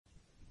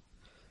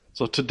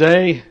So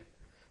today,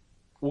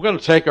 we're going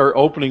to take our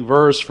opening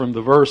verse from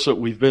the verse that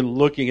we've been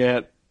looking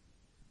at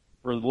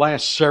for the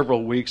last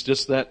several weeks,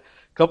 just that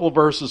couple of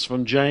verses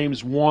from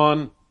James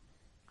 1,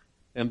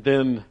 and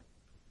then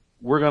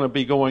we're going to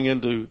be going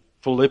into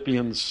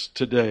Philippians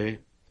today.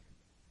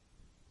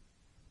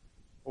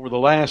 Over the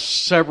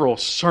last several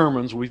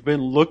sermons, we've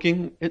been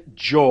looking at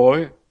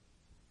joy,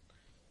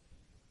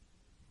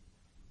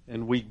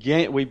 and we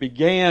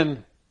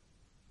began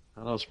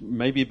I don't know,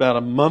 maybe about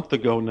a month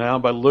ago now,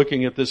 by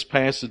looking at this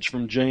passage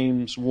from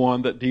James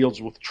 1 that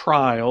deals with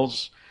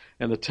trials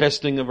and the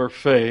testing of our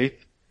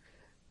faith.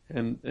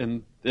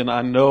 And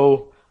I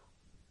know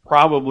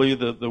probably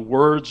the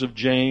words of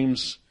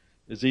James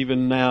is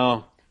even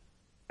now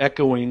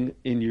echoing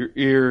in your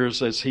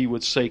ears as he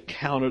would say,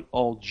 "Count it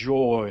all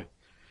joy."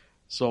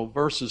 So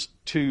verses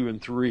 2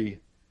 and 3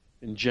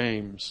 in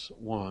James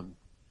 1.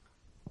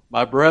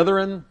 "My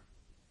brethren,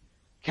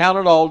 count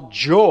it all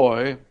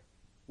joy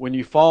when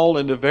you fall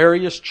into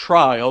various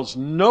trials,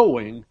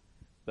 knowing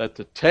that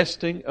the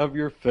testing of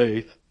your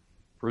faith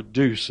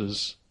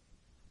produces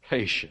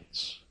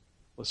patience."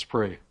 Let's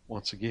pray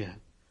once again.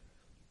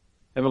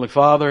 Heavenly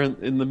Father,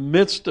 in the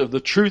midst of the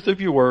truth of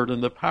your word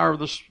and the power of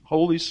the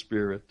Holy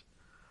Spirit,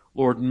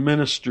 Lord,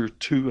 minister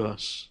to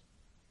us.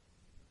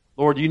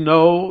 Lord, you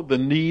know the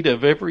need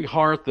of every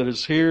heart that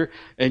is here,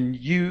 and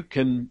you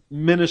can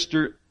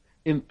minister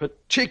in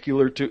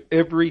particular to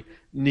every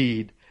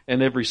need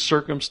and every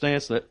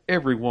circumstance that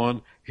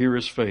everyone here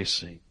is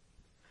facing.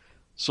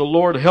 So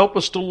Lord, help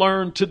us to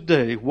learn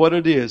today what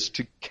it is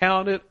to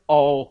count it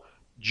all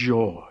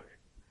joy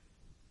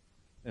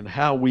and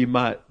how we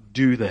might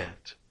do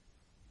that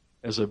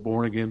as a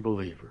born-again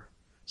believer.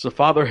 So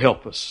Father,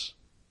 help us.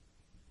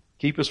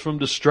 Keep us from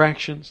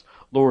distractions.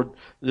 Lord,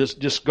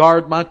 just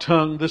guard my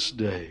tongue this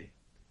day.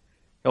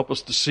 Help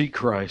us to see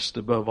Christ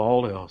above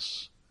all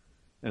else.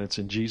 And it's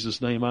in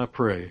Jesus' name I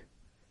pray.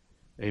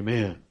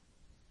 Amen.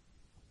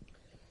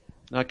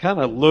 Now, I kind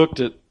of looked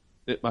at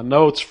my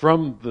notes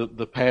from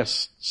the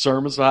past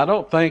sermons. I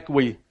don't think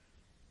we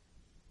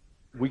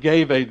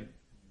gave a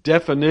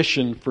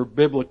definition for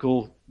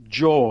biblical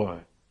joy.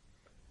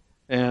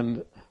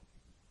 And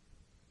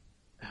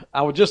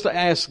I would just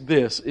ask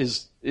this,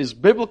 is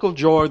biblical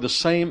joy the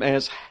same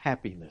as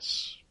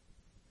happiness?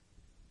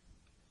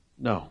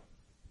 No,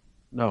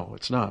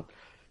 it's not.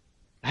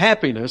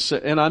 Happiness,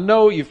 and I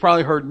know you've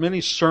probably heard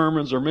many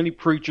sermons or many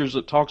preachers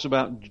that talks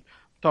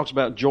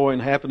about joy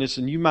and happiness,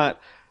 and you might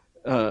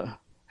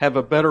have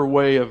a better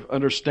way of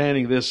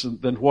understanding this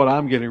than what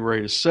I'm getting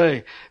ready to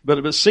say.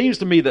 But it seems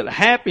to me that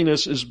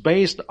happiness is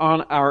based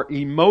on our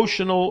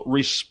emotional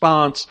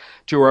response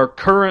to our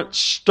current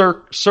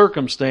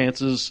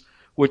circumstances,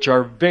 which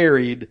are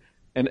varied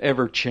and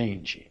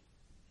ever-changing.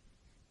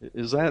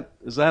 Is that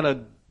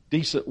a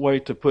decent way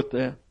to put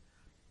that?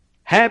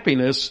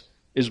 Happiness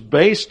is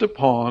based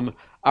upon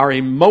our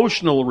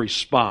emotional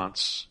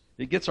response.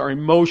 It gets our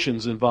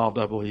emotions involved,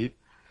 I believe,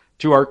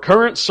 to our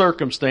current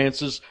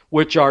circumstances,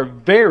 which are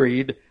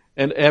varied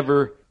and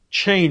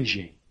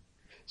ever-changing.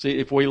 See,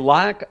 if we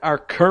like our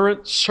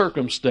current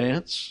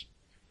circumstance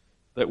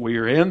that we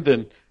are in,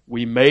 then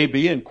we may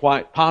be, and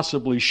quite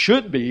possibly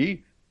should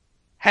be,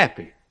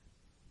 happy.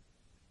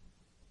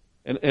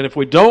 And if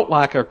we don't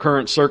like our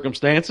current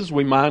circumstances,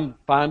 we might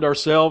find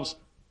ourselves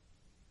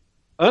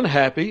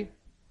unhappy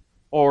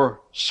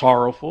or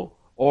sorrowful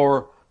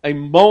or a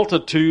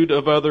multitude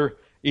of other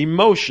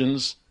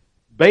emotions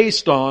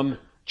based on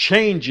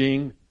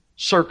changing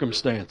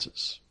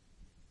circumstances.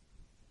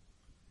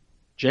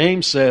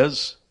 James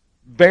says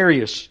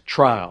various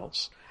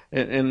trials.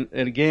 And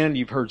again,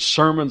 you've heard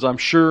sermons, I'm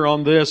sure,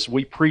 on this.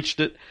 We preached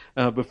it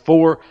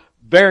before.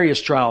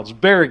 Various trials,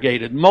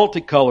 variegated,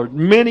 multicolored,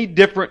 many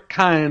different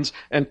kinds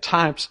and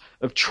types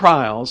of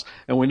trials.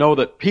 And we know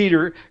that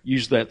Peter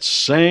used that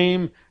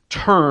same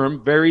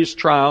term, various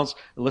trials.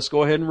 Let's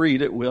go ahead and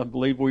read it. I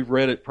believe we've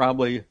read it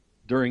probably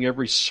during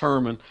every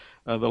sermon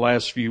the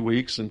last few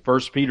weeks. In 1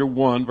 Peter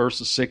 1,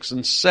 verses 6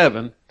 and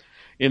 7.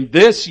 "In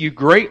this you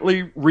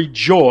greatly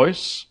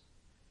rejoice."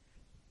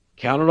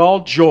 Count it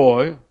all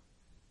joy.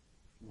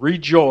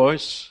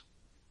 Rejoice.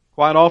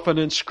 Quite often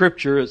in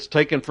Scripture, it's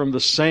taken from the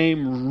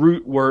same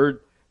root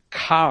word,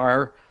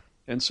 char,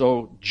 and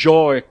so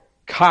joy,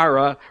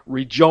 chara,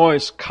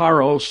 rejoice,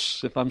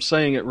 charos, if I'm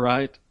saying it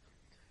right.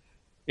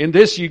 "In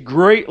this you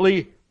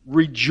greatly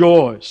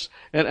rejoice."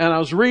 And I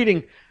was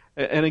reading,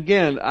 and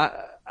again,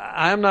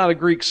 I'm not a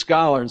Greek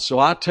scholar, and so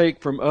I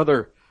take from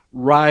other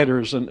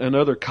writers and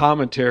other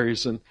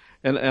commentaries, and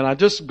I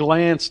just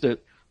glanced at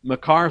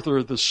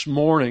MacArthur this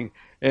morning,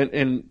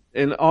 and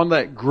on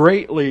that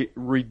greatly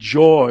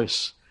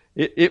rejoice,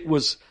 it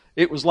was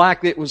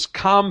like it was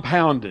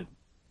compounded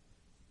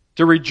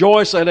to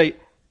rejoice at a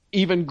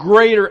even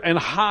greater and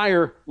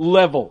higher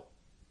level.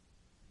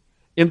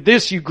 "In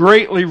this you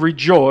greatly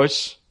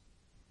rejoice,"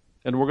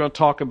 and we're going to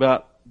talk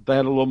about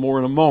that a little more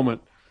in a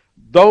moment.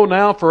 "Though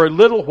now for a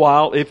little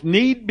while, if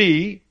need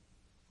be,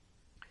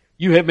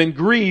 you have been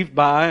grieved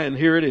by," and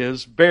here it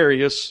is,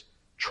 "various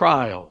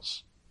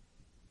trials."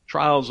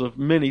 Trials of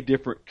many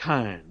different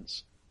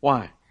kinds.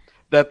 Why?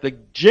 that the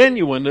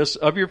genuineness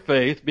of your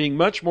faith, being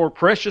much more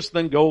precious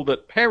than gold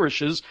that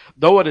perishes,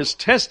 though it is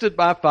tested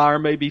by fire,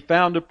 may be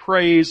found to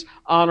praise,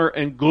 honor,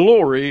 and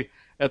glory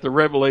at the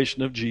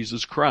revelation of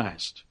Jesus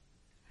Christ.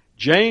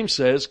 James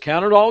says,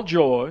 count it all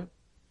joy.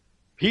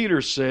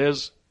 Peter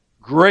says,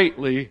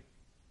 greatly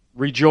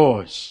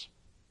rejoice.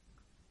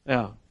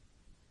 Now,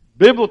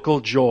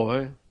 biblical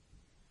joy,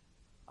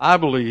 I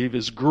believe,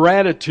 is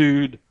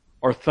gratitude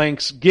or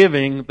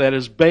thanksgiving that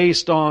is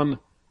based on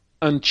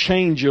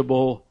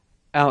unchangeable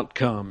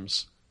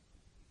outcomes,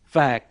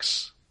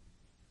 facts,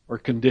 or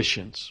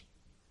conditions.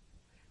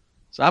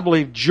 So I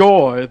believe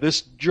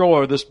this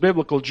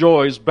biblical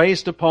joy is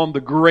based upon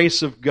the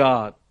grace of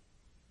God.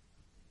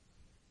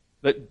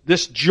 That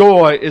this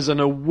joy is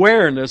an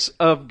awareness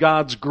of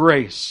God's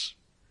grace.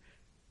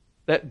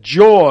 That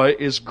joy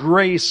is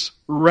grace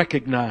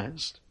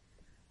recognized.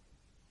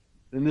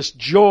 And this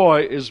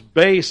joy is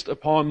based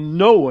upon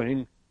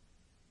knowing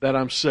that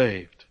I'm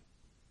saved.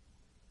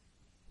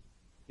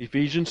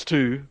 Ephesians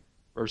 2,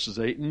 verses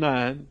 8 and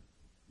 9.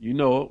 You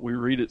know it. We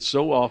read it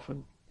so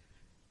often.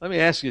 Let me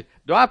ask you,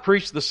 do I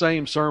preach the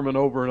same sermon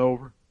over and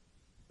over?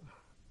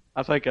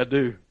 I think I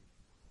do.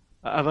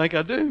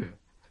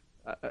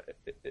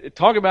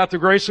 Talk about the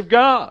grace of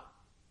God.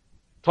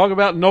 Talk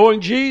about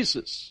knowing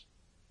Jesus.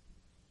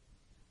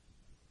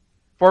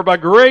 For by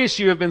grace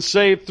you have been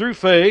saved through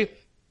faith,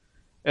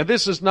 and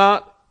this is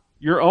not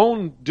your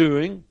own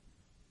doing,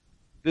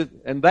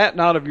 and that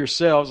not of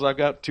yourselves. I've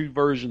got two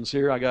versions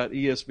here. I got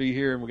ESV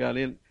here,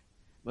 and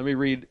let me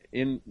read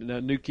in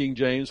New King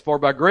James. For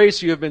by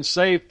grace you have been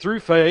saved through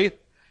faith,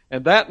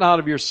 and that not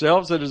of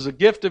yourselves. It is a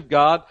gift of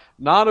God,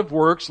 not of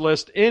works,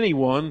 lest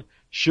anyone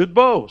should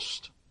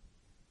boast.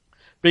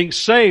 Being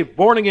saved,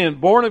 born again,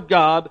 born of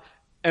God,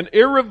 an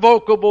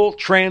irrevocable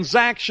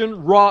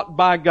transaction wrought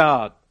by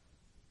God.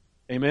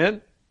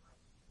 Amen?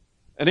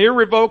 An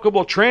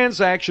irrevocable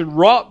transaction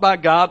wrought by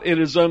God. It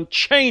is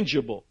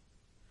unchangeable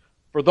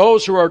for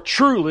those who are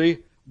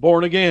truly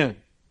born again.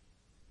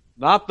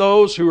 Not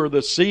those who are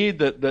the seed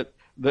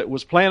that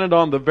was planted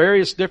on the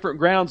various different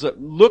grounds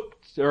that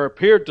looked or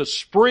appeared to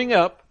spring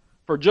up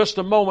for just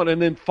a moment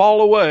and then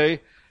fall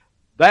away.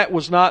 That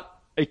was not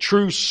a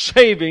true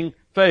saving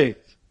faith.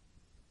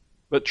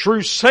 But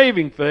true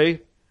saving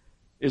faith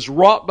is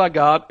wrought by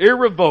God,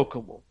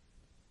 irrevocable.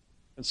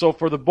 And so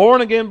for the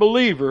born-again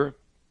believer,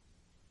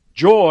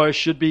 joy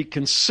should be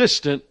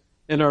consistent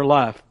in our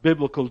life.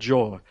 Biblical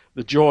joy,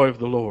 the joy of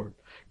the Lord.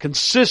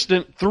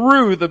 Consistent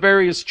through the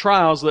various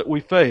trials that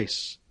we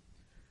face.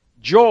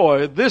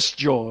 Joy, this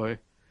joy,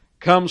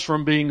 comes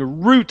from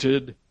being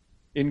rooted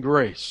in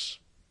grace.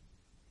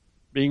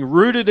 Being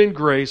rooted in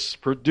grace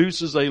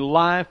produces a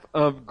life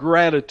of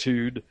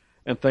gratitude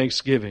and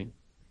thanksgiving.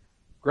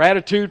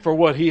 Gratitude for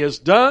what He has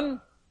done.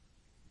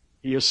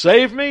 He has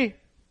saved me.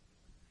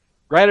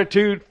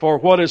 Gratitude for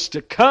what is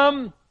to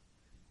come.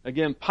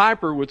 Again,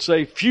 Piper would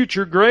say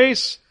future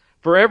grace,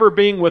 forever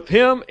being with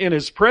Him in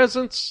His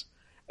presence.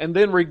 And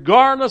then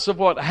regardless of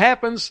what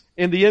happens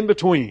in the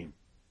in-between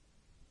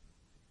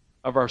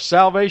of our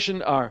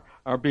salvation, our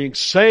being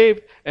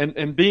saved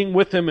and being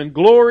with Him in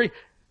glory,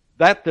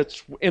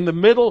 that's in the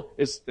middle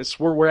is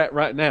where we're at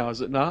right now,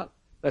 is it not?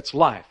 That's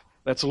life.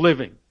 That's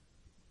living.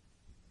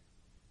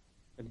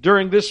 And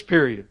during this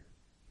period,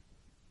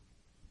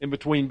 in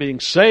between being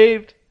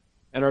saved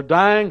and our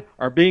dying,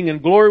 our being in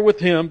glory with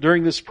Him,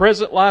 during this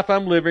present life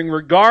I'm living,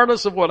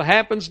 regardless of what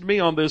happens to me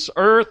on this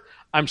earth,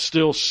 I'm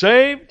still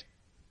saved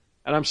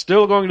and I'm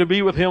still going to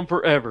be with Him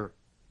forever.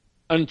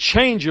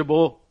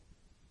 Unchangeable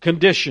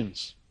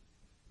conditions.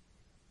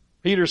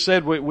 Peter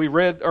said, we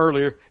read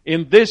earlier,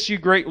 in this you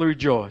greatly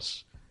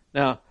rejoice.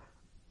 Now,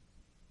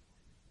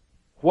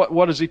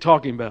 what is he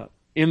talking about?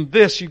 In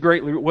this you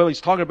greatly, well,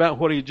 he's talking about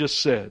what he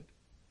just said.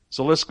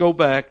 So let's go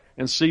back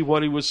and see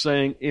what he was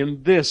saying.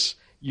 In this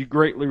you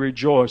greatly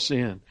rejoice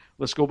in.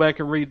 Let's go back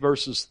and read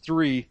verses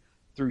 3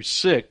 through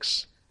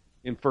 6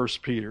 in 1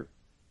 Peter.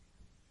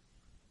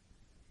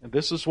 And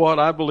this is what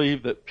I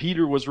believe that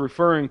Peter was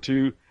referring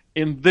to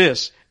in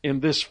this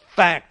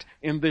fact,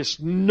 in this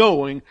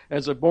knowing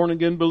as a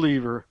born-again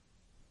believer.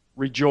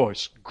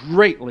 Rejoice.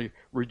 Greatly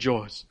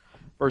rejoice.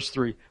 Verse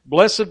 3.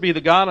 Blessed be the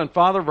God and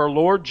Father of our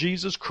Lord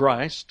Jesus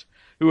Christ,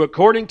 who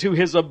according to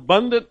His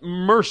abundant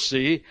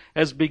mercy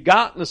has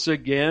begotten us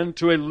again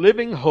to a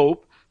living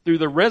hope through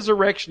the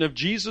resurrection of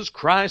Jesus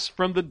Christ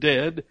from the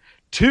dead,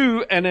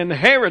 to an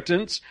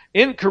inheritance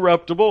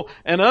incorruptible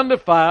and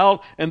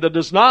undefiled and that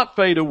does not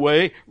fade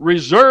away,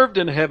 reserved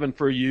in heaven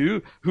for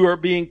you, who are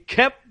being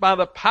kept by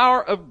the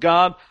power of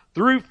God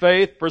through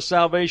faith for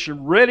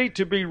salvation, ready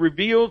to be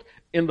revealed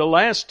in the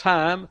last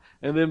time.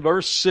 And then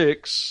verse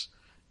 6,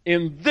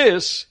 in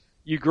this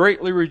you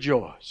greatly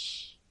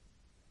rejoice.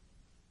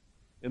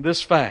 In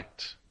this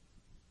fact,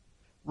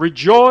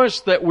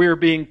 rejoice that we are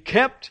being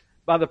kept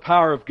by the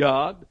power of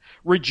God.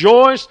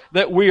 Rejoice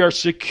that we are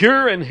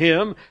secure in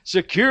Him,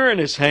 secure in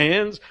His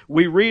hands.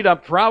 We read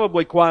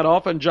probably quite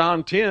often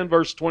John 10,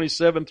 verse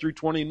 27 through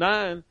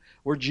 29,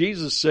 where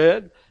Jesus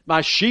said,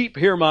 my sheep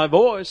hear my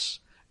voice,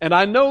 and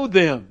I know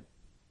them,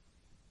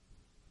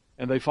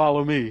 and they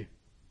follow me.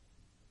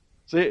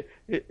 See,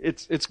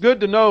 it's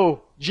good to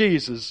know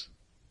Jesus,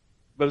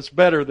 but it's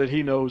better that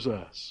He knows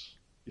us,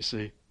 you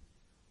see.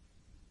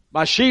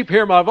 My sheep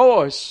hear my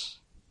voice,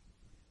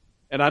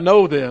 and I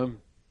know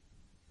them,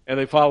 and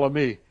they follow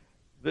me.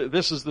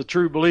 This is the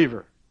true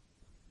believer.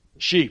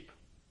 The sheep.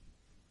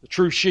 The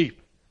true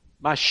sheep.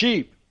 My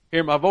sheep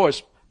hear my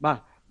voice. My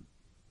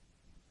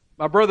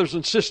brothers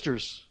and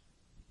sisters,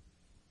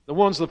 the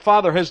ones the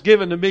Father has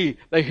given to me,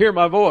 they hear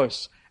my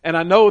voice, and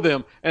I know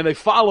them, and they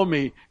follow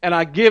me, and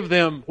I give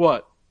them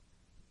what?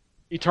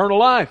 Eternal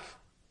life.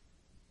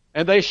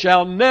 And they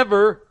shall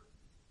never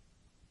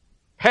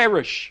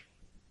perish.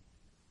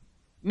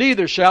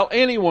 Neither shall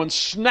anyone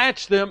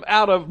snatch them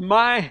out of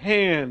my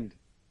hand.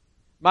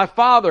 My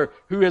Father,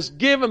 who has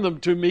given them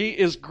to me,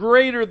 is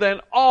greater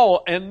than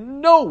all,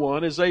 and no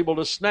one is able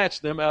to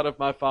snatch them out of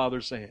my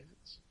Father's hands.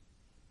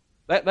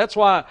 That's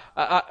why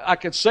I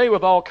can say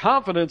with all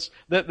confidence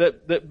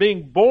that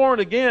being born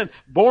again,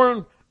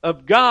 born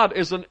of God,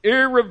 is an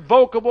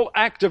irrevocable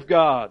act of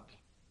God.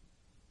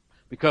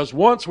 Because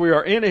once we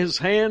are in His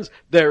hands,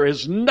 there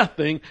is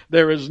nothing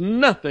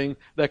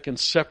that can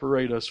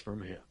separate us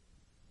from Him.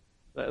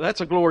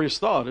 That's a glorious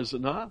thought, is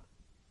it not?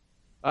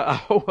 I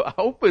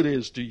hope it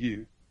is to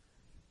you.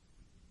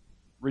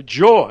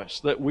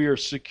 Rejoice that we are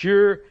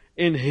secure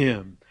in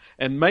Him.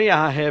 And may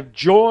I have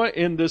joy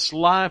in this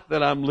life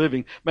that I'm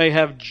living. I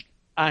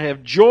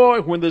have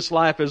joy when this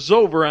life is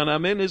over and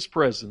I'm in His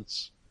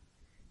presence.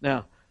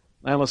 Now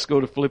let's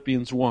go to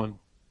Philippians 1.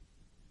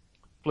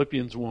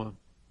 Philippians 1.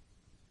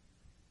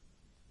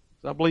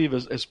 I believe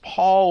as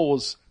Paul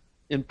was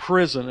in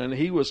prison and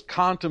he was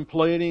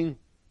contemplating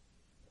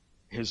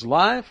his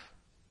life,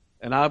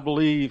 and I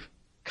believe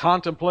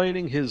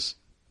contemplating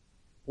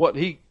what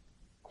he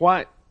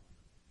quite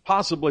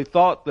possibly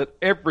thought that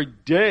every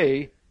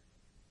day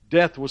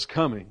death was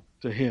coming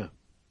to him.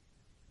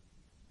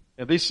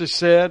 And this is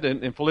said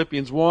in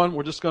Philippians 1.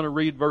 We're just going to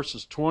read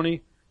verses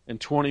 20 and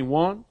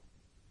 21.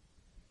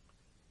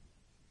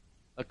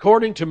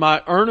 According to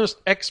my earnest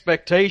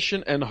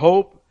expectation and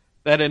hope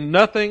that in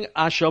nothing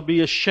I shall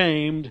be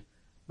ashamed,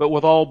 but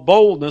with all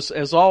boldness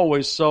as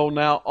always, so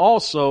now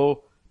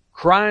also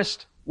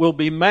Christ will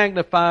be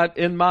magnified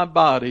in my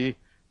body,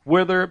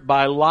 whether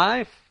by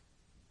life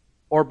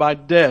or by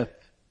death.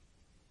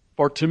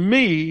 For to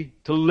me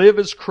to live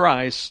is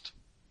Christ,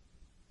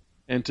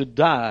 and to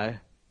die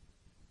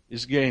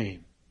is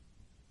gain.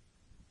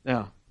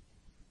 Now,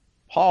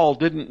 Paul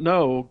didn't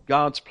know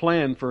God's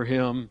plan for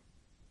him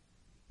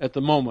at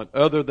the moment,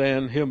 other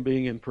than him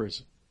being in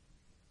prison.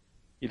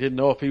 He didn't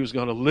know if he was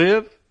going to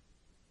live.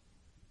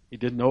 He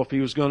didn't know if he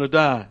was going to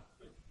die.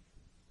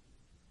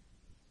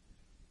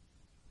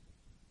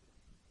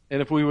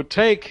 And if we would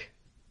take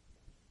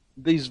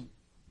these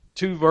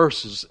two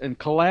verses and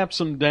collapse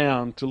them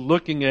down to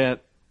looking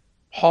at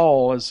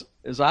Paul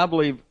as I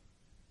believe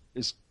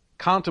is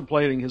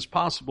contemplating his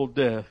possible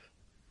death,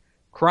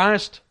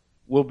 Christ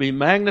will be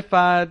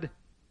magnified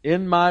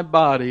in my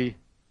body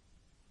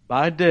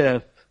by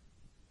death,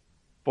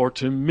 for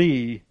to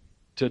me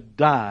to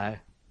die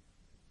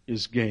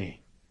is gain.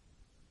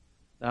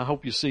 Now I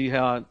hope you see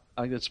how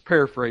it's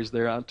paraphrased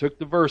there. I took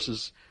the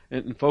verses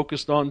and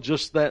focused on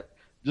just that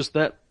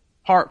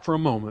part for a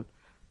moment.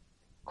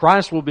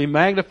 Christ will be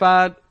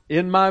magnified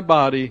in my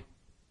body,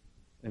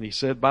 and he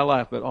said by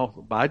life, but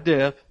also by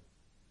death,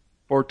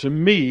 for to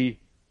me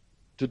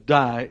to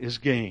die is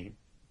gain.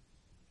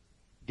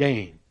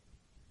 Gain.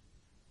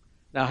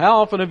 Now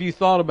how often have you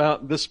thought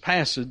about this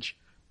passage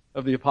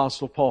of the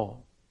Apostle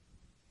Paul?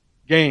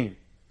 Gain.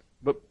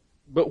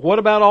 But what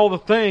about all the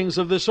things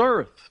of this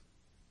earth?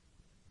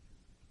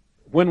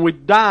 When we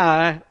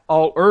die,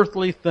 all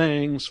earthly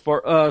things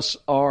for us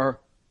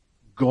are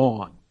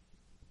gone.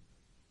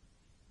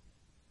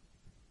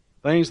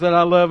 Things that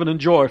I love and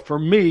enjoy, for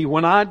me,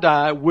 when I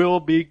die, will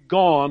be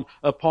gone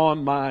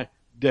upon my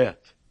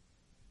death.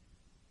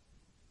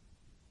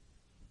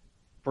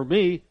 For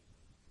me,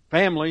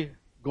 family,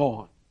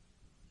 gone.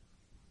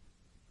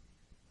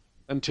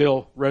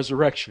 Until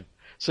resurrection.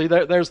 See,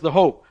 there's the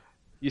hope.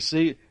 You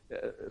see,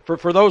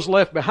 for those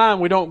left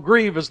behind, we don't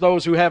grieve as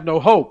those who have no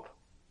hope,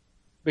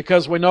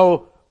 because we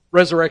know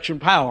resurrection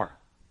power,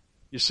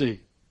 you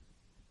see.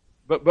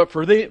 But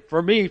for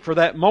me, for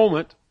that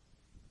moment,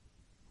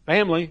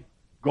 family,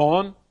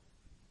 gone.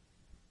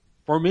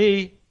 For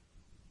me,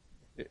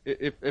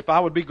 if I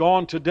would be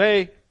gone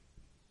today,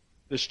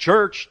 this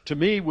church, to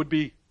me, would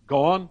be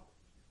gone.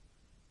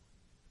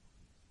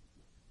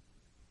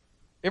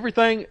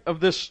 Everything of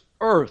this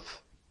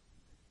earth,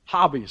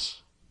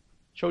 hobbies.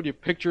 Showed you a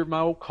picture of my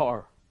old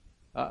car.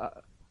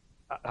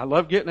 I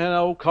love getting in that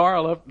old car. I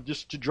love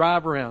just to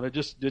drive around. It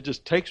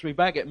just takes me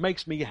back. It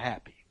makes me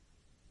happy.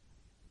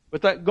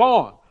 But that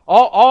gone.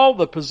 All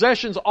the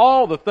possessions,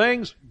 all the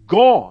things,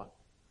 gone.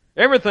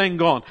 Everything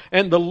gone.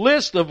 And the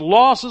list of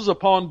losses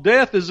upon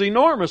death is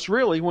enormous,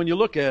 really, when you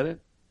look at it.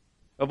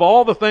 Of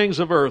all the things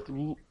of earth,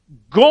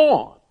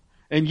 gone.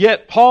 And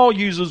yet Paul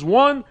uses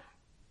one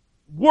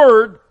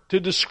word to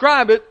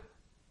describe it: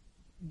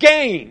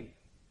 gain.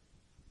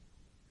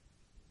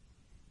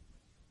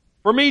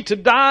 For me to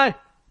die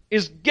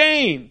is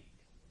gain.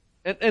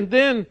 And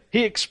then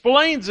he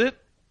explains it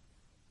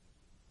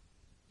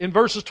in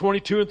verses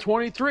 22 and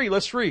 23.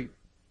 Let's read.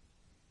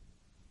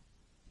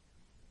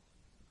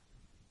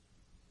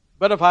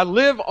 But if I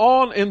live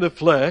on in the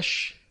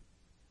flesh,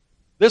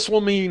 this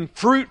will mean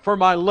fruit for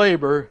my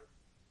labor,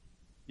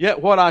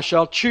 yet what I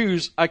shall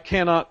choose I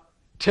cannot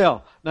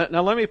tell.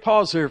 Now let me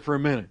pause here for a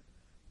minute.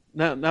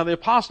 Now the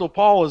Apostle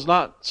Paul is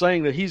not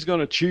saying that he's going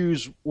to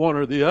choose one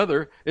or the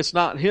other. It's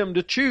not him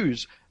to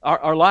choose.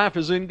 Our life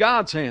is in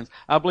God's hands.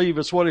 I believe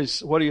it's what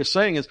he is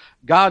saying is,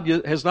 God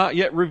has not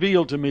yet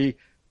revealed to me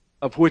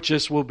of which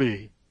this will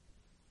be.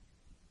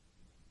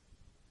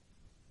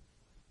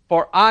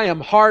 For I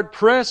am hard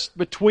pressed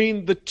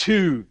between the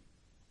two.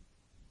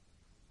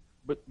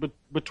 But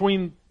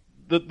between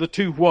the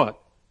two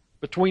what?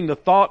 Between the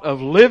thought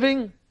of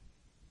living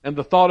and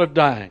the thought of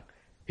dying.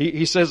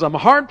 He says, I'm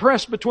hard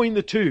pressed between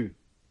the two.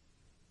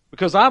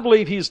 Because I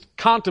believe he's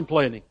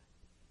contemplating.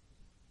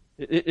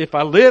 If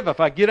I live, if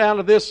I get out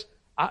of this,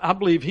 I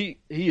believe he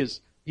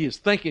is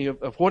thinking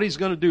of what he's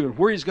going to do and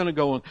where he's going to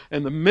go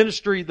and the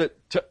ministry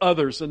that to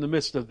others in the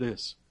midst of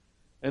this.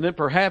 And then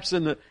perhaps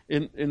in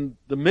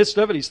the midst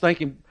of it, he's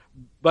thinking,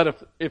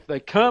 but if they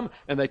come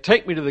and they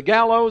take me to the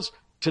gallows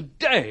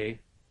today,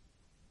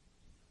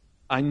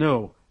 I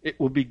know it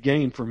will be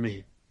gain for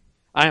me.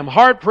 I am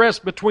hard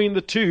pressed between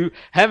the two,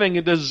 having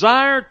a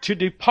desire to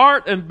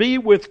depart and be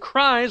with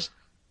Christ.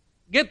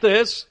 Get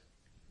this,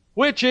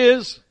 which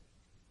is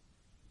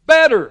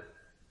better.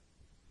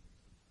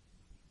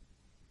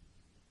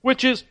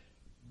 Which is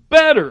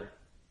better.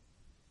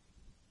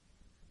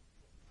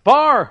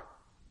 Far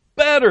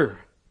better.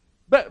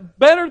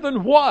 Better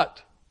than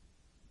what?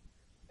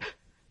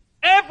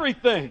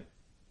 Everything.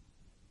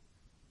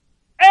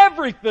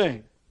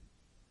 Everything.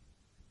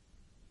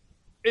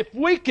 If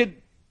we could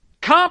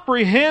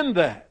comprehend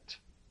that,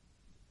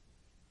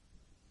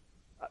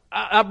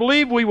 I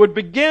believe we would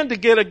begin to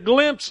get a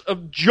glimpse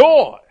of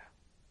joy.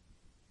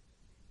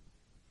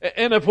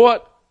 And of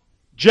what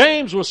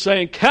James was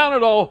saying, count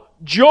it all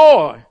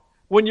joy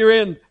when you're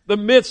in the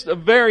midst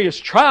of various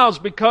trials,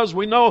 because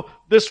we know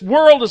this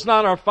world is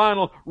not our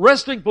final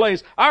resting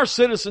place. Our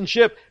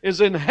citizenship is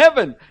in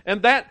heaven,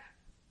 and that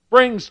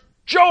brings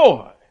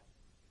joy.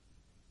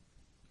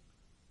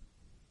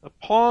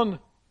 Upon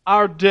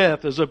our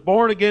death as a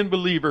born-again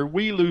believer,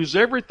 we lose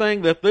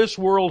everything that this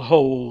world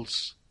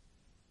holds,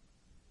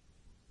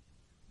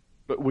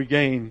 but we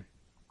gain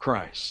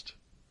Christ.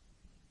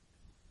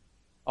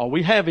 Oh,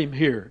 we have Him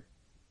here.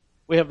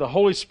 We have the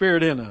Holy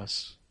Spirit in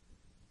us,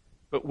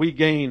 but we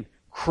gain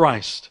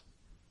Christ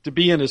to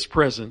be in His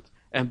presence.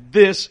 And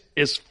this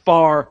is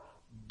far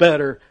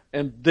better,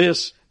 and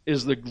this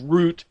is the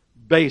root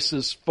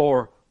basis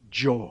for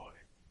joy.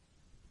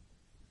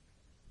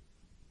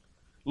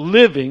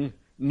 Living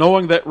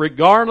knowing that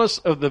regardless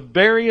of the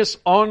various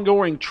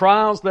ongoing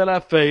trials that I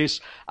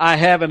face, I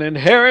have an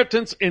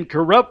inheritance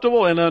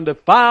incorruptible and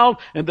undefiled,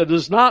 and that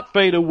does not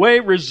fade away,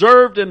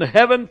 reserved in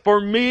heaven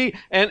for me,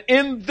 and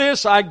in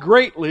this I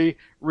greatly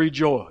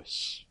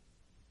rejoice.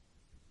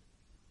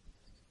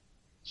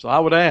 So I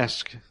would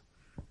ask,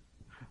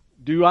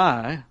 do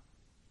I,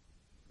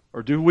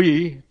 or do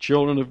we,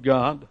 children of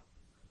God,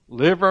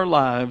 live our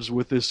lives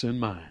with this in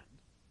mind?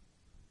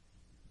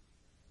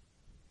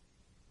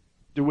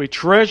 Do we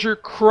treasure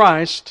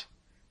Christ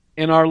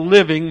in our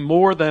living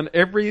more than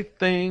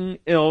everything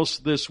else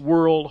this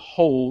world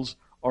holds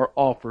or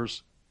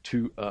offers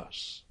to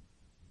us?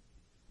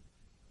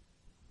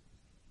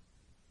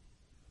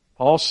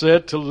 Paul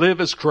said to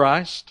live as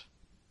Christ,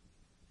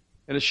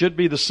 and it should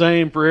be the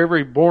same for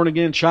every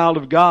born-again child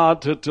of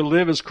God, to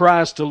live as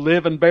Christ, to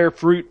live and bear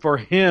fruit for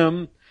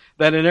Him,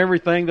 that in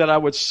everything that I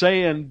would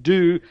say and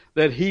do,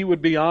 that He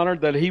would be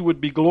honored, that He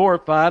would be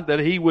glorified, that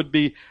He would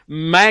be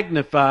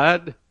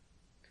magnified.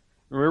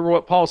 Remember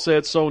what Paul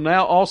said, so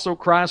now also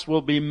Christ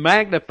will be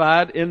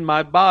magnified in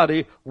my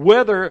body,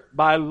 whether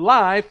by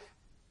life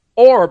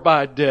or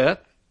by death.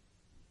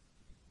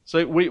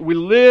 So we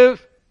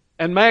live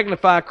and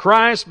magnify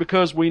Christ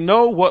because we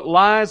know what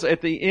lies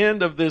at the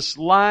end of this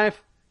life,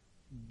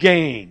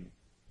 gain.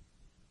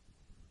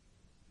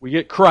 We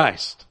get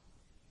Christ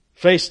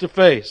face to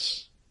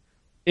face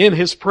in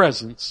His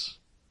presence,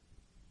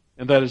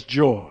 and that is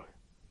joy.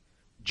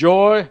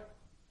 Joy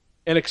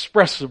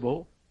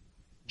inexpressible,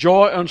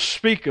 joy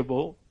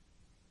unspeakable,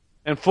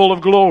 and full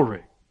of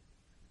glory.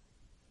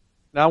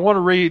 Now I want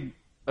to read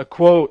a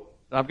quote.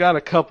 I've got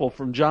a couple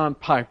from John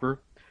Piper.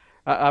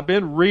 I've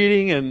been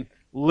reading and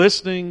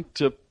listening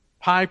to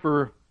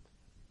Piper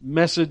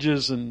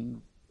messages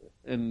and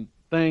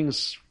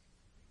things.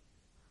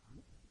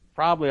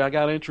 Probably I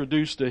got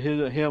introduced to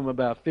him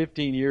about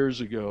 15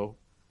 years ago.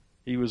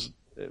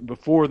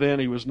 Before then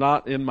he was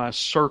not in my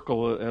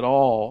circle at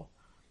all.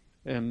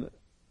 And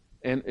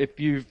if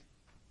you've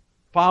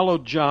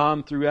followed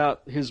John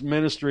throughout his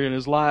ministry and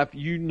his life,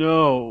 you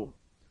know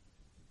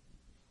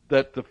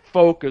that the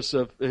focus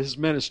of his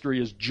ministry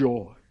is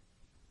joy.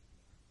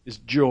 Is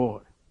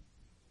joy.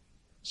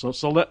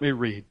 So let me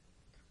read.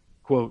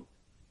 Quote,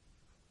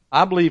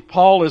 I believe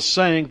Paul is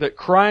saying that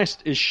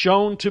Christ is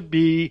shown to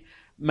be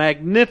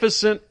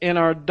magnificent in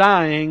our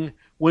dying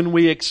when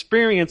we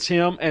experience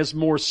Him as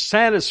more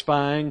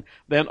satisfying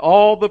than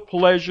all the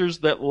pleasures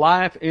that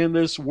life in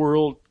this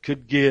world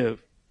could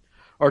give.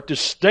 Or to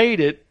state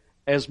it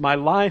as my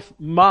life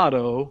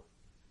motto,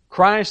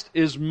 Christ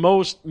is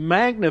most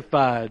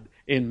magnified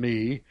in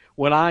me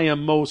when I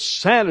am most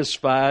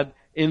satisfied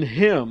in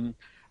Him,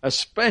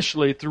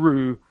 especially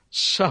through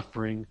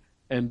suffering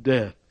and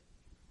death.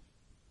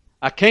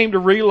 I came to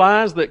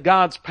realize that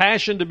God's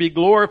passion to be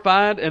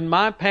glorified and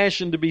my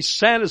passion to be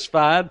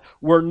satisfied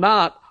were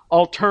not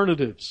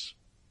alternatives.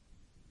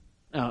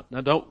 Now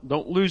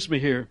don't lose me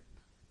here.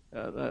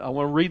 I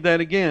want to read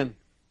that again.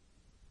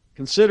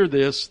 Consider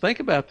this. Think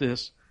about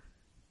this.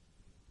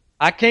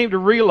 I came to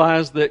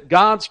realize that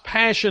God's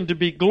passion to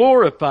be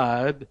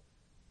glorified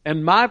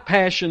and my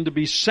passion to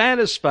be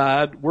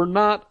satisfied were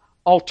not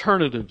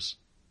alternatives,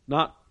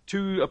 not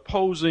two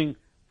opposing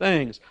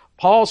things.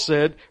 Paul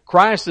said,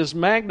 Christ is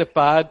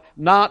magnified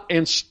not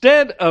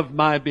instead of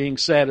my being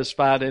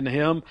satisfied in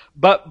Him,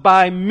 but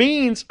by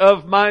means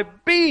of my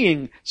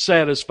being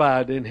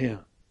satisfied in Him.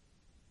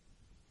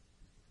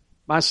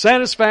 My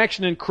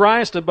satisfaction in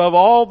Christ above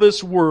all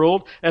this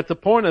world at the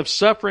point of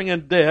suffering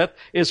and death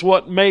is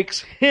what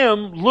makes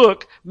Him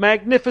look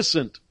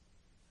magnificent.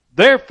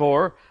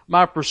 Therefore,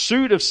 my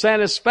pursuit of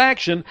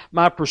satisfaction,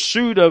 my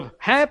pursuit of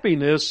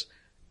happiness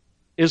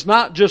is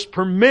not just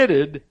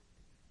permitted,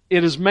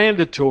 it is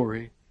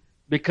mandatory,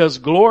 because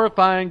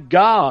glorifying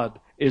God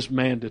is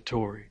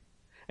mandatory.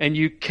 And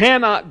you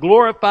cannot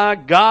glorify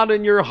God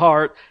in your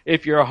heart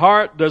if your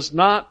heart does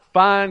not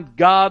find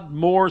God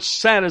more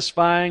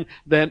satisfying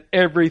than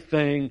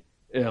everything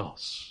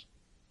else.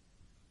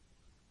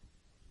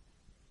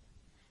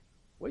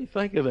 What do you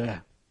think of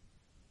that?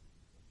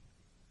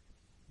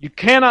 You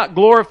cannot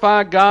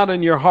glorify God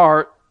in your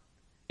heart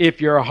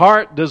if your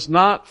heart does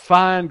not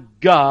find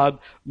God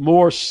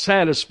more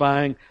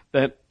satisfying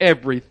than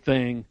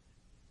everything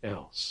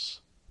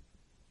else.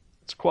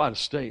 It's quite a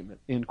statement,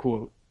 end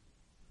quote.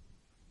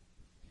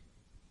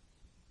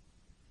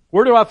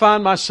 Where do I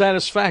find my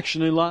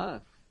satisfaction in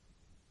life?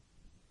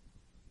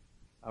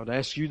 I would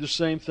ask you the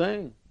same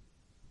thing.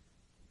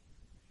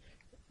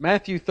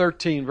 Matthew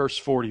 13, verse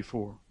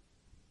 44.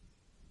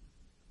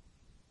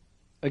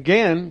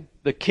 Again,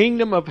 the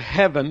kingdom of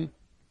heaven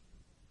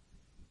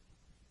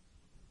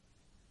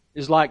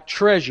is like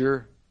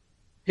treasure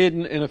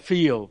hidden in a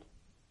field,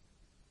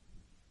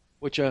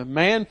 which a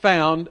man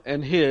found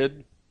and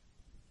hid,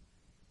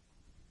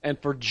 and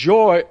for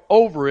joy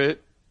over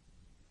it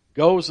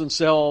goes and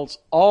sells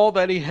all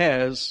that he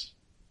has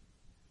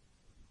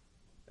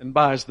and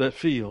buys that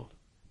field.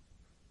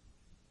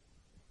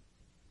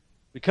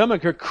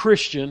 Becoming a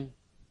Christian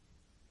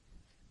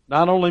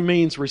not only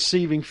means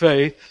receiving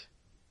faith,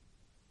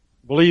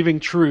 believing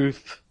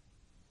truth,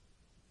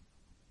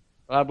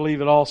 but I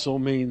believe it also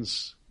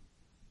means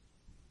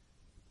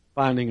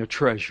finding a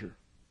treasure.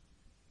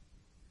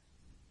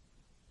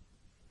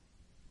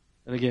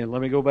 And again,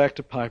 let me go back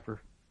to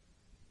Piper.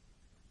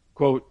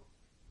 Quote,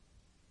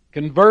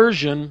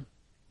 conversion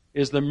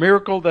is the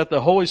miracle that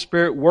the Holy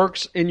Spirit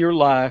works in your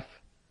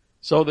life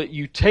so that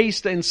you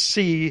taste and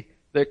see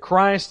that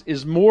Christ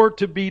is more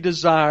to be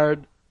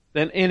desired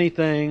than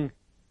anything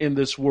in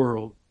this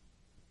world.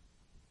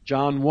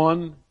 John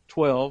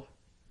 1:12.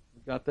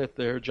 We've got that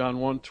there. John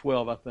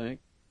 1:12, I think.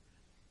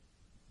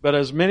 But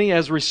as many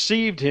as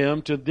received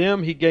Him, to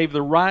them He gave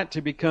the right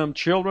to become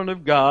children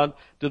of God,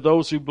 to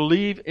those who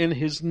believe in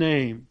His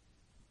name.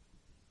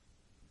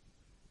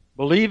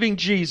 Believing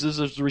Jesus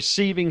is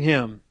receiving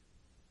Him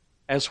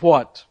as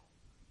what?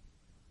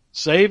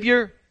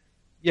 Savior?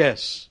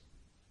 Yes.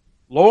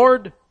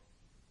 Lord?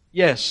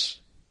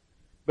 Yes.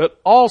 But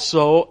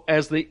also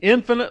as the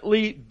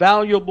infinitely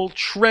valuable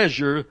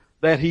treasure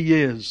that He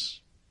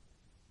is.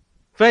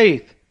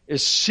 Faith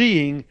is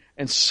seeing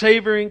and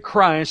savoring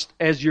Christ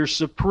as your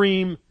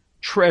supreme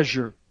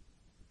treasure.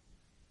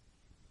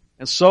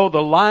 And so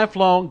the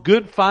lifelong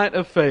good fight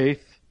of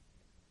faith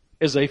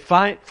is a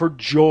fight for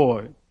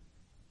joy.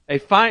 A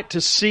fight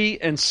to see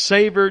and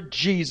savor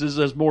Jesus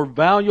as more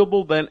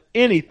valuable than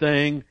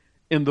anything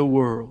in the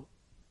world.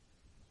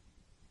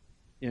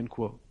 End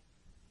quote.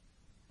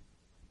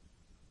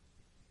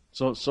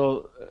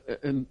 So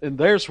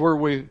there's where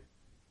we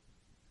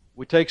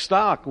take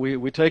stock,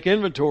 we take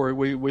inventory,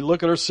 we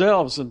look at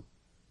ourselves and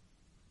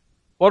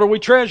what are we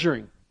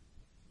treasuring?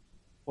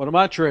 What am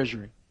I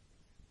treasuring?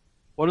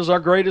 What is our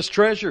greatest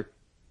treasure?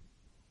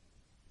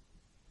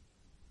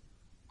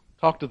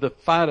 Talk to the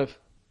fight of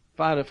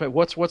faith.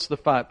 What's the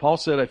fight? Paul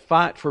said a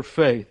fight for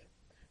faith.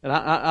 And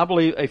I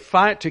believe a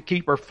fight to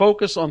keep our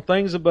focus on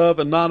things above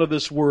and not of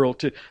this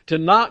world. To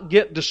not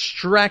get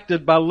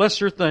distracted by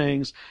lesser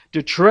things.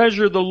 To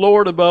treasure the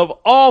Lord above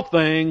all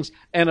things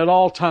and at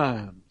all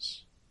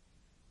times.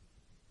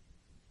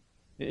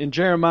 In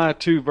Jeremiah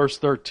 2 verse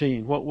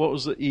 13, what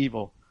was the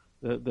evil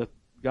that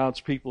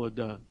God's people had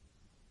done?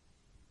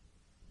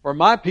 For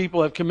my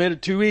people have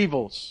committed two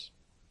evils.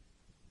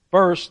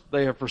 First,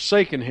 they have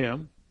forsaken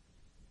Him.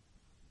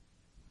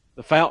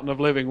 the fountain of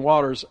living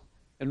waters.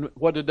 And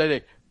what did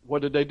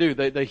they do?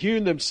 They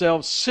hewn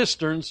themselves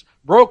cisterns,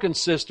 broken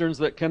cisterns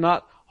that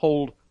cannot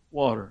hold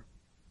water.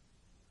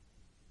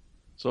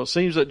 So it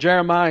seems that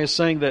Jeremiah is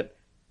saying that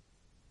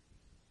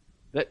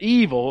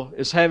evil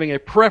is having a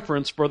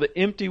preference for the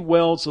empty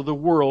wells of the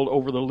world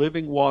over the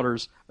living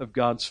waters of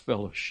God's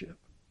fellowship.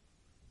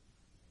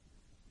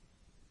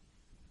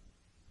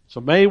 So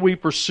may we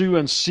pursue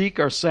and seek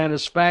our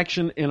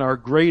satisfaction in our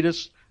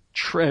greatest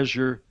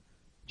treasure,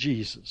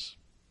 Jesus.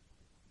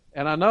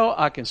 And I know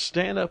I can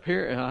stand up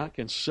here and I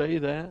can say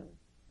that,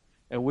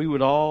 and we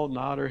would all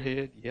nod our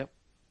head, yep.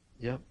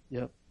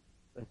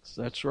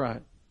 That's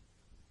right.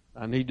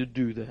 I need to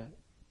do that.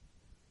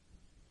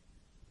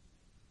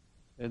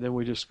 And then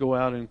we just go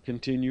out and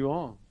continue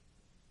on.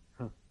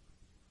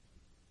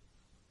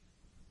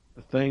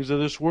 The things of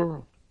this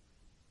world.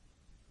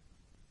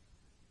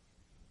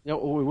 You know,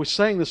 we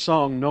sang the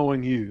song,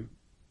 Knowing You.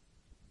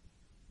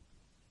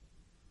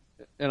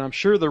 And I'm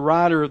sure the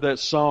writer of that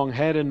song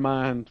had in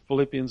mind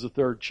Philippians, the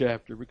 3rd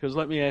chapter. Because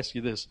let me ask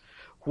you this.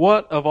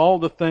 What of all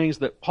the things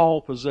that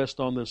Paul possessed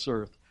on this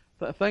earth?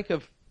 Think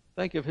of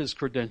his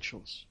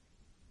credentials.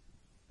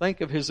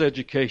 Think of his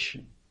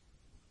education.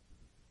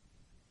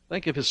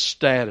 Think of his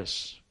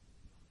status.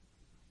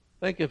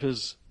 Think of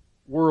his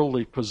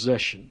worldly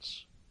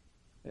possessions.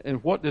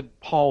 And what did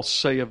Paul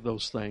say of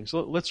those things?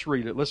 Let's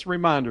read it. Let's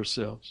remind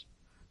ourselves.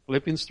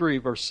 Philippians 3,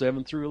 verse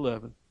 7 through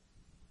 11.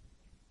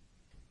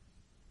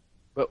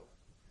 But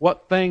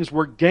what things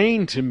were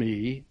gained to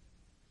me,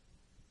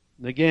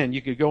 and again,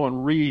 you could go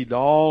and read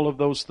all of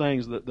those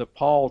things that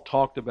Paul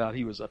talked about.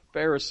 He was a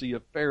Pharisee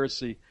of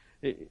Pharisee.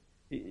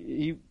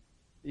 He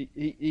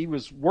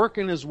was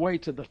working his way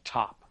to the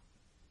top,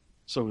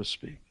 so to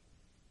speak.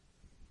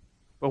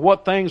 But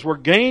what things were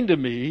gained to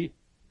me,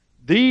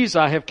 these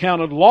I have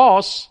counted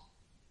loss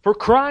for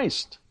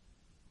Christ.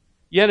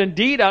 Yet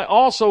indeed I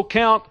also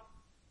count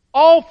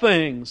all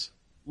things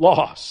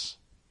loss.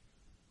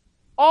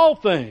 All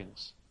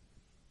things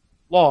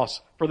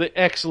loss for the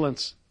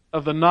excellence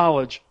of the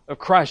knowledge of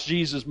Christ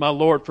Jesus my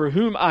Lord, for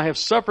whom I have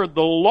suffered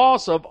the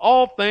loss of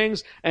all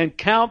things and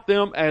count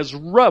them as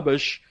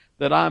rubbish,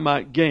 that I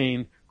might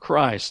gain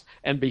Christ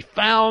and be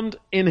found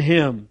in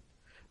Him,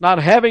 not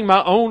having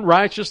my own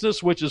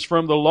righteousness which is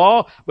from the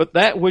law, but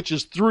that which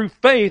is through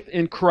faith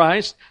in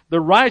Christ, the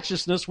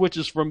righteousness which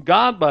is from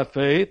God by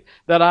faith,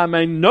 that I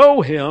may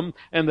know Him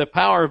and the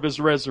power of His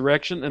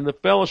resurrection and the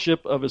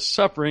fellowship of His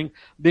suffering,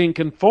 being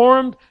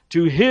conformed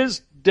to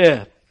His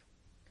death,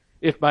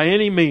 if by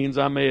any means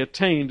I may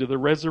attain to the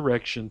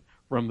resurrection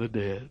from the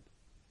dead.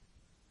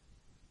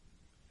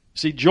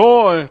 See,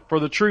 joy for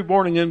the true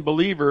born-again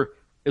believer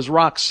is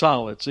rock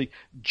solid. See,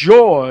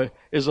 joy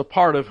is a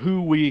part of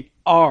who we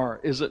are,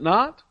 is it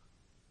not?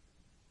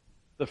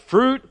 The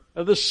fruit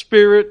of the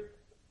Spirit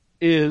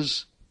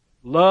is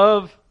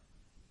love,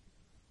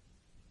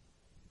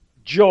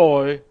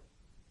 joy.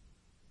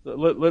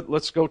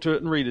 Let's go to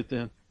it and read it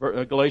then.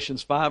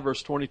 Galatians 5,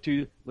 verse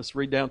 22. Let's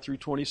read down through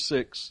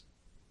 26.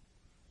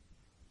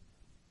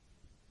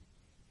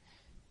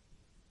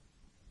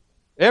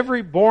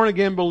 Every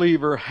born-again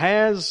believer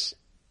has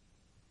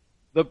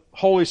the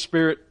Holy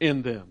Spirit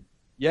in them.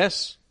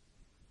 Yes?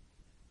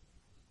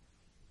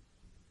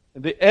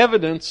 And the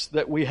evidence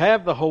that we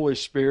have the Holy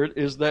Spirit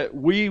is that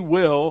we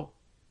will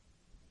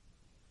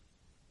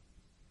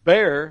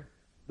bear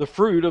the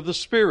fruit of the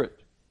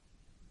Spirit.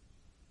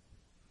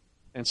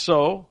 And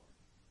so,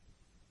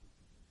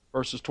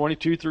 verses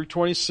 22 through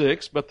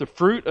 26, but the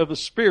fruit of the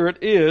Spirit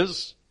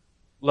is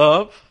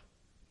love,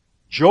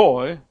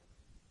 joy,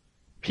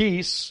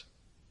 peace,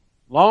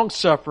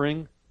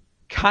 long-suffering,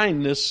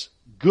 kindness,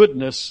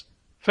 goodness,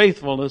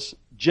 faithfulness,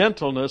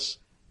 gentleness,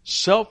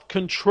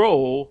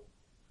 self-control.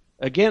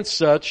 Against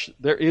such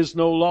there is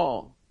no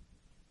law.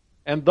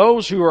 And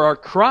those who are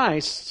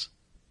Christ's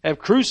have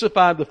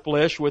crucified the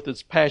flesh with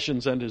its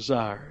passions and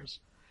desires.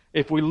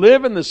 If we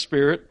live in the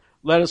Spirit,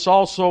 let us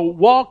also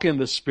walk in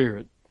the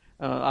Spirit.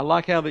 I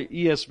like how the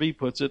ESV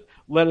puts it.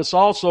 Let us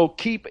also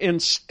keep in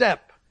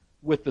step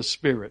with the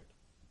Spirit.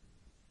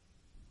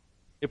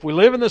 If we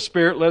live in the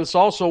Spirit, let us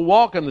also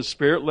walk in the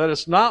Spirit. Let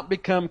us not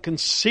become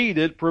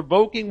conceited,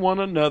 provoking one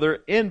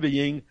another,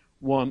 envying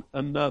one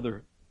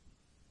another.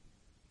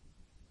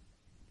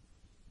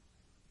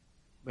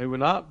 May we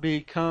not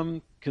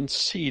become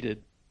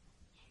conceited.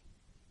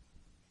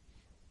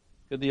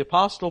 Could the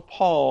Apostle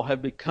Paul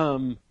have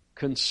become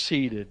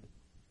conceited?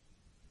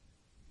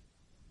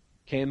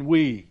 Can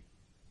we?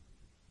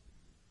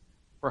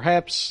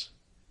 Perhaps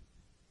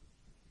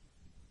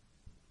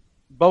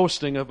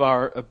boasting of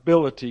our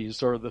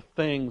abilities or the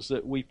things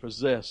that we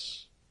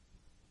possess.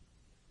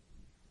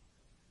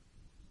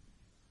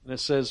 And it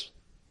says,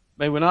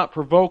 may we not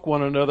provoke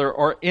one another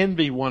or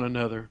envy one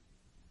another.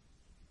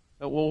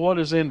 Well, what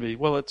is envy?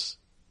 Well, it's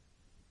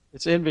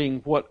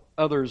envying what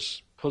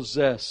others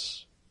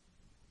possess.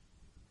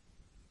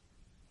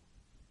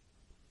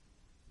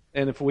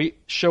 And if we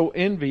show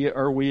envy,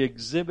 are we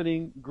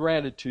exhibiting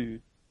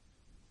gratitude?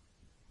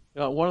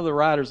 One of the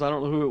writers, I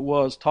don't know who it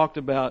was, talked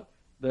about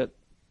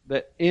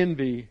that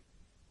envy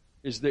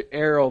is the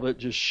arrow that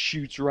just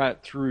shoots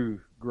right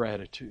through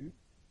gratitude.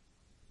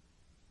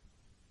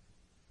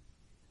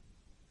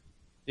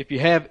 If you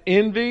have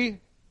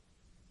envy,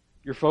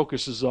 your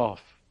focus is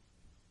off.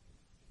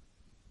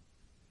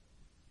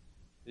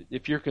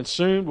 If you're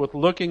consumed with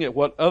looking at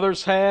what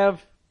others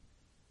have,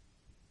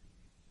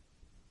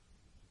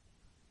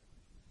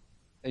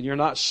 and you're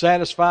not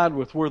satisfied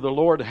with where the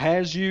Lord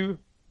has you,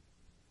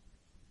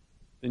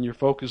 then your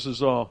focus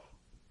is off.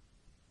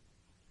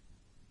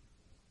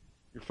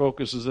 Your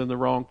focus is in the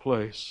wrong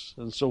place.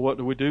 And so what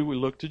do? We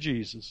look to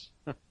Jesus.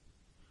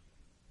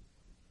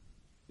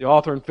 The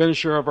author and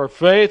finisher of our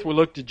faith. We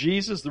look to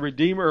Jesus, the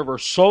Redeemer of our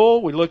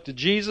soul. We look to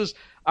Jesus,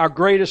 our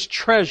greatest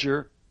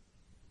treasure.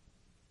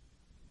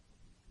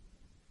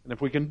 And if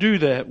we can do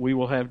that, we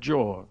will have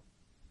joy.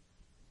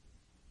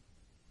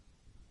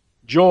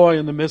 Joy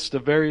in the midst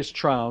of various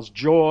trials,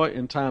 joy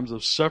in times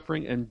of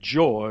suffering, and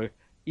joy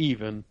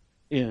even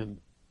in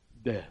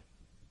death.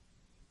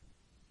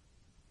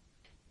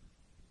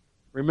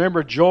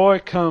 Remember,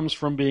 joy comes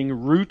from being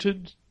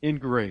rooted in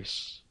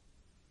grace.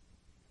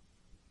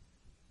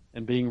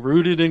 And being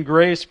rooted in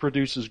grace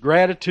produces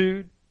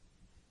gratitude.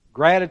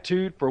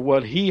 Gratitude for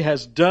what He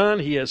has done.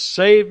 He has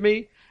saved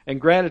me. And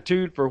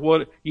gratitude for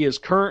what He is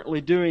currently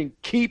doing,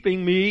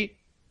 keeping me,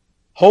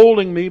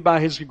 holding me by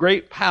His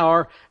great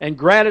power. And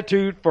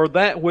gratitude for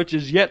that which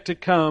is yet to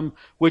come,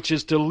 which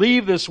is to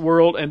leave this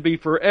world and be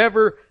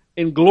forever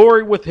in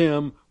glory with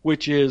Him,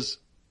 which is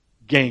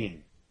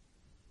gain.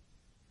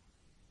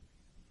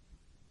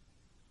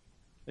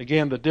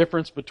 Again, the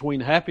difference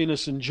between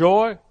happiness and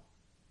joy.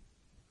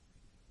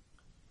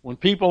 When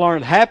people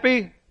aren't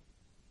happy,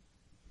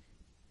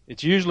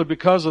 it's usually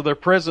because of their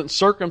present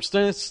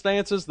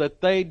circumstances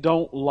that they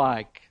don't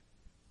like.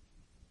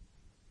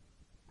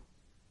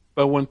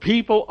 But when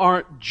people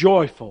aren't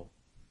joyful,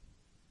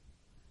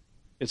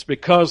 it's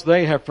because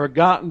they have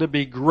forgotten to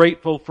be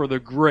grateful for the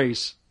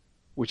grace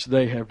which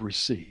they have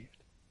received.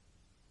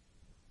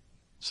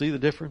 See the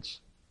difference?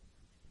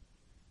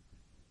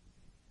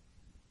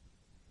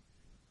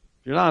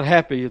 If you're not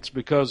happy, it's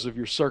because of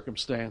your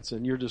circumstance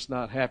and you're just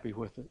not happy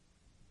with it.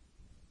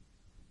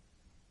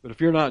 But if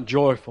you're not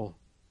joyful,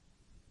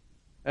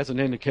 that's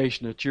an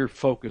indication that your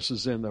focus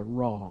is in the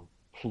wrong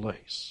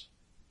place.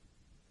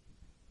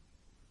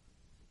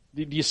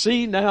 Do you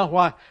see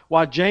now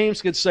why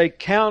James could say,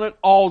 count it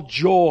all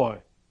joy?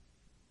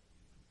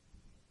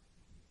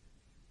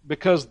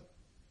 Because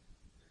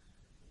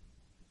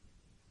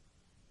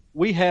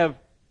we have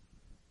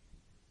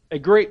a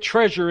great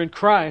treasure in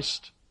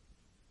Christ,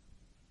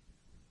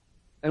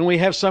 and we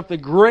have something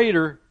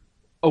greater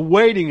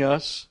awaiting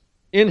us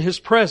in His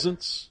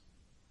presence.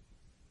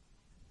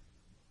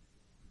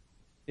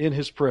 In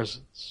His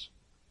presence.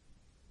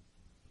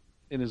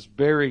 In His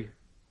very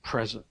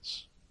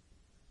presence.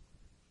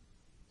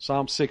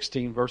 Psalm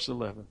 16, verse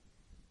 11.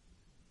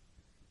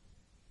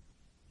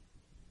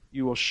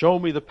 You will show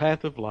me the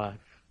path of life.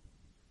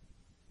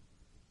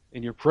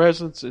 In your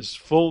presence is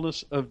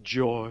fullness of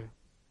joy.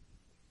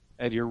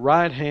 At your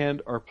right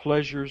hand are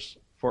pleasures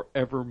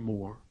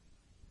forevermore.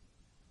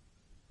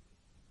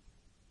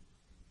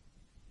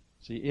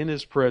 See, in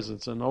His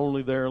presence and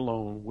only there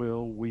alone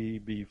will we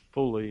be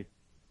fully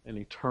and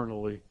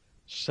eternally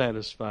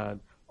satisfied.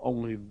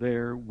 Only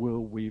there will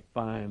we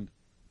find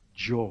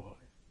joy,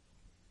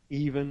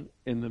 even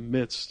in the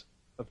midst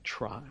of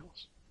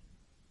trials.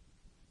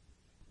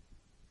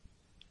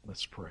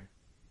 Let's pray.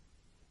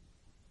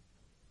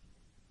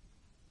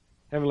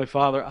 Heavenly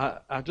Father,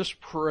 I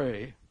just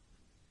pray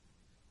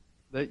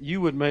that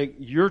You would make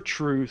Your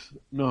truth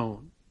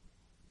known.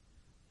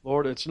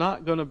 Lord, it's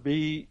not going to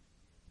be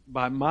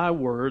by my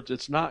words,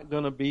 it's not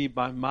going to be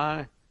by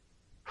my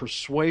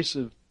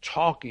persuasive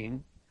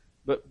talking,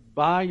 but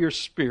by Your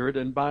Spirit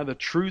and by the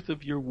truth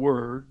of Your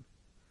Word.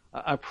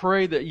 I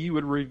pray that You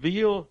would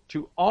reveal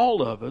to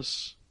all of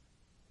us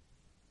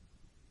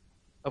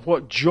of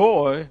what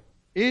joy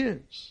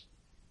is,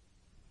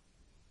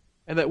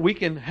 and that we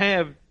can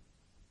have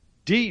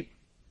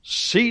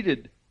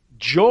deep-seated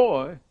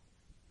joy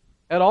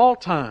at all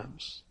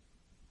times.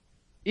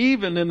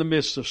 Even in the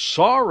midst of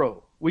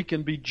sorrow, we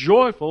can be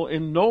joyful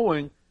in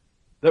knowing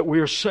that we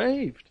are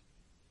saved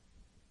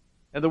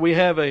and that we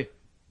have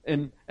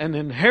an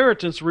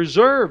inheritance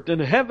reserved in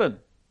heaven.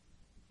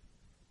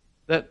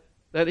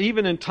 That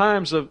even in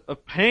times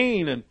of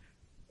pain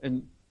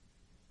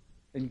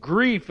and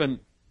grief and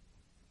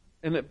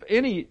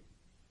any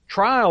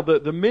trial,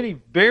 the many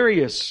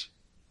various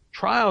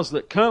trials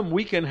that come,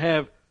 we can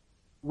have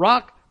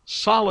rock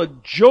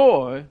solid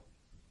joy,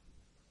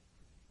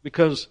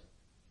 because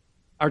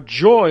our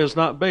joy is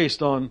not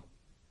based on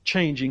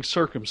changing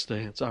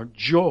circumstance. Our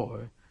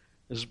joy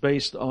is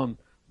based on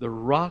the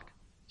rock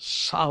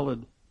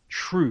solid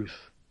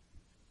truth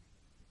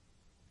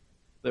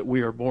that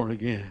we are born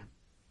again,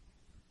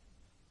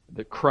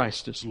 that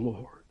Christ is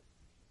Lord.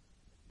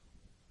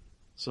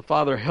 So,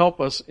 Father,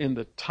 help us in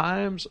the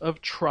times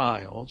of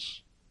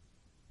trials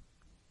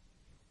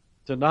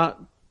to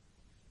not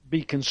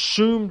be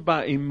consumed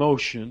by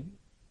emotion,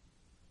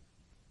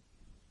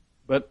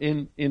 But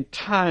in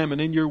time and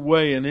in your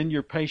way and in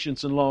your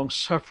patience and long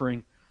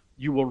suffering,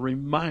 you will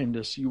remind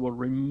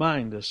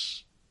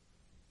us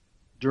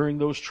during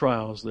those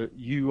trials that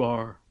you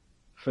are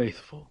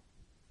faithful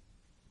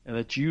and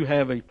that you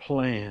have a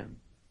plan.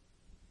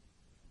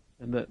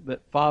 And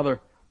that Father,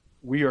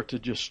 we are to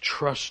just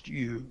trust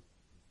you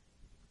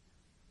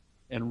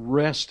and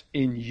rest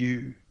in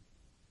you.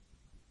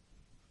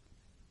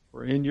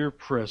 For in your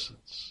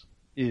presence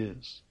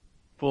is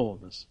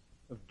fullness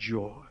of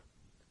joy.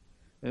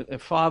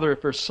 And Father,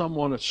 if there's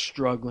someone that's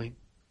struggling,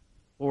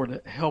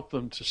 Lord, help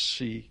them to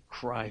see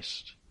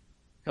Christ.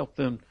 Help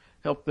them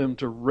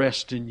to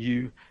rest in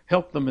you.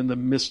 Help them in the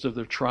midst of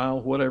their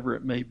trial, whatever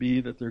it may be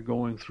that they're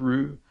going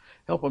through.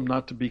 Help them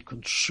not to be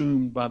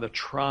consumed by the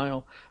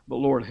trial, but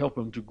Lord, help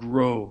them to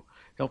grow.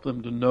 Help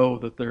them to know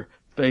that their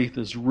faith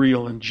is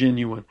real and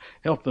genuine.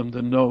 Help them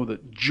to know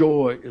that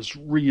joy is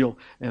real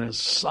and is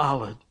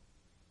solid.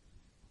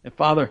 And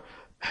Father,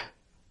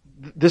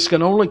 this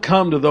can only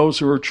come to those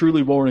who are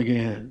truly born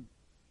again.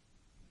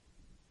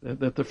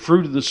 That the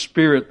fruit of the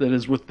Spirit that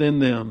is within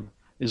them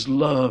is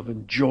love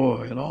and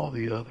joy and all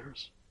the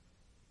others.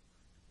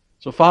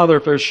 So Father,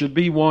 if there should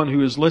be one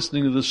who is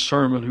listening to this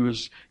sermon who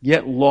is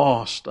yet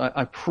lost,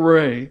 I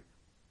pray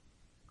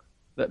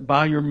that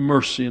by your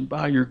mercy and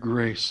by your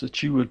grace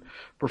that you would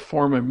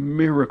perform a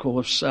miracle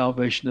of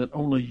salvation that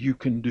only you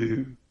can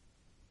do.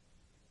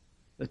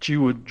 That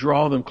you would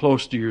draw them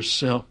close to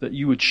yourself, that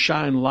you would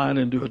shine light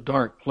into a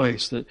dark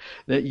place,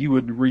 that you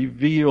would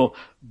reveal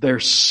their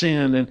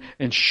sin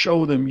and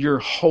show them your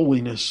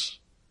holiness.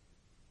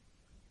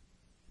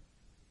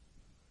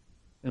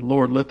 And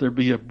Lord, let there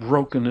be a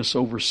brokenness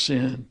over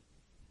sin.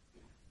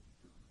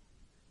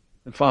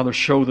 And Father,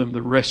 show them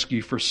the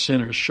rescue for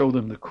sinners. Show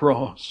them the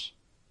cross.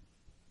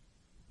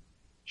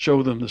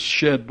 Show them the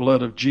shed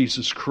blood of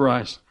Jesus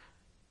Christ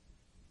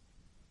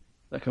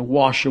that can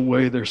wash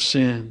away their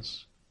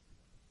sins.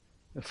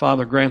 And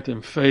Father, grant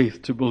them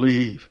faith to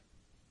believe.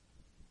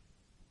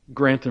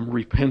 Grant them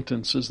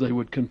repentance as they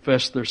would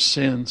confess their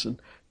sins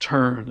and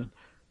turn and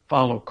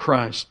follow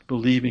Christ,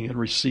 believing and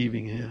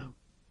receiving Him.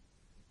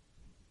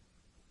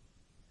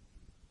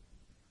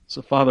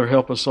 So Father,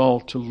 help us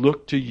all to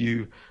look to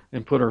you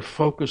and put our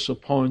focus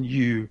upon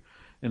you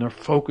and our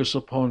focus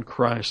upon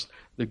Christ,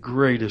 the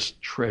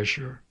greatest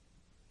treasure.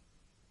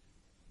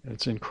 And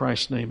it's in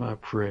Christ's name I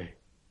pray.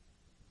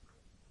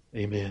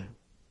 Amen.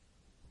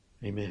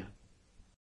 Amen.